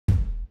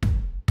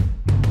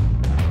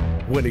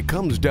When it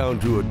comes down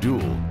to a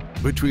duel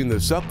between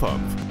the sub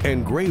pump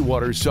and gray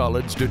water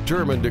solids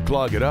determined to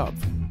clog it up,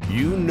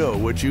 you know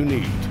what you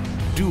need: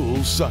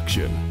 dual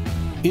suction.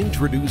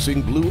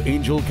 Introducing Blue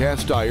Angel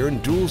cast iron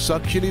dual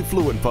suction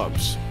effluent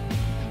pumps.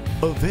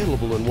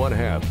 Available in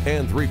 1/2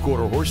 and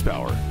 3/4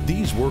 horsepower,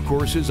 these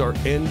workhorses are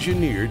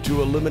engineered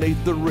to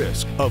eliminate the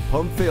risk of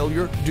pump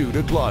failure due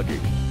to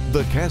clogging.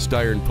 The cast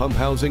iron pump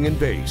housing and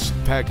base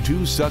pack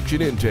 2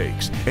 suction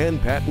intakes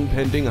and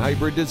patent-pending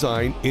hybrid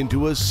design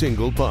into a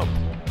single pump.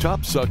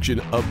 Top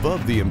suction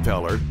above the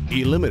impeller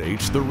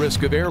eliminates the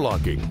risk of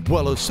airlocking,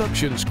 while a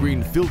suction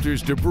screen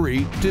filters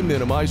debris to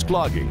minimize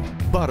clogging.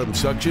 Bottom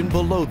suction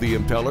below the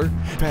impeller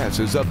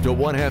passes up to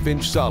 1/2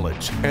 inch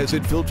solids as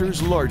it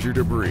filters larger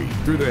debris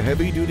through the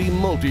heavy-duty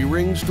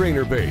multi-ring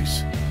strainer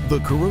base. The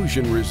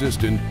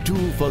corrosion-resistant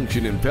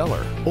dual-function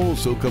impeller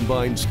also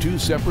combines 2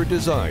 separate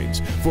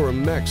designs for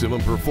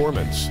maximum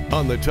performance.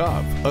 On the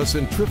top, a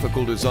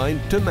centrifugal design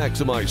to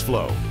maximize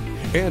flow,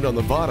 and on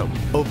the bottom,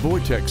 a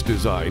Vortex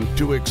design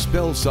to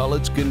expel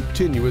solids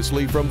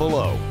continuously from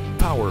below.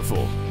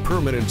 Powerful,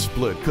 permanent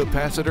split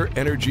capacitor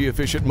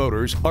energy-efficient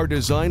motors are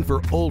designed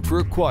for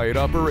ultra-quiet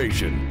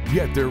operation,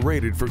 yet they're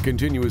rated for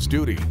continuous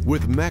duty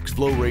with max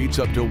flow rates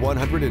up to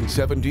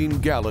 117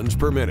 gallons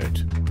per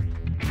minute.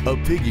 A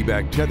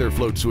piggyback tether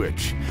float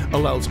switch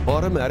allows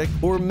automatic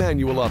or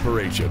manual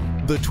operation.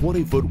 The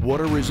 20-foot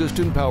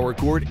water-resistant power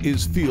cord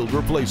is field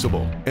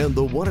replaceable, and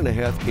the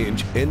 1.5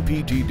 inch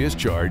NPT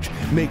discharge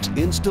makes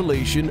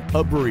installation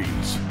a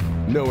breeze.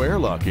 No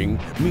airlocking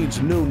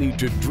means no need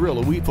to drill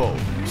a weep hole,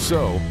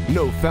 so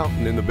no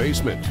fountain in the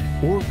basement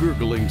or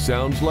gurgling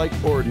sounds like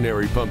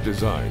ordinary pump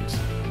designs.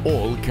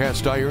 All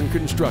cast iron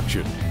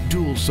construction,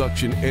 dual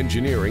suction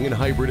engineering and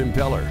hybrid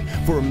impeller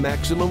for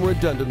maximum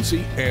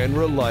redundancy and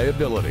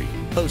reliability.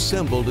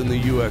 Assembled in the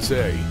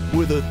USA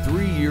with a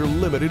 3-year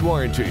limited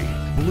warranty.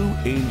 Blue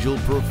Angel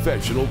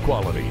professional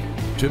quality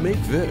to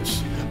make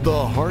this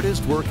the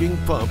hardest working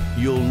pump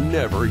you'll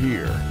never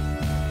hear.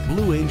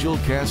 Blue Angel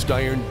cast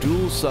iron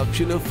dual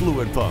suction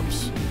effluent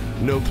pumps.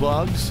 No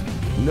clogs,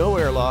 no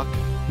airlock,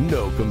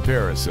 no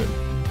comparison.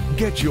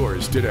 Get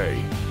yours today.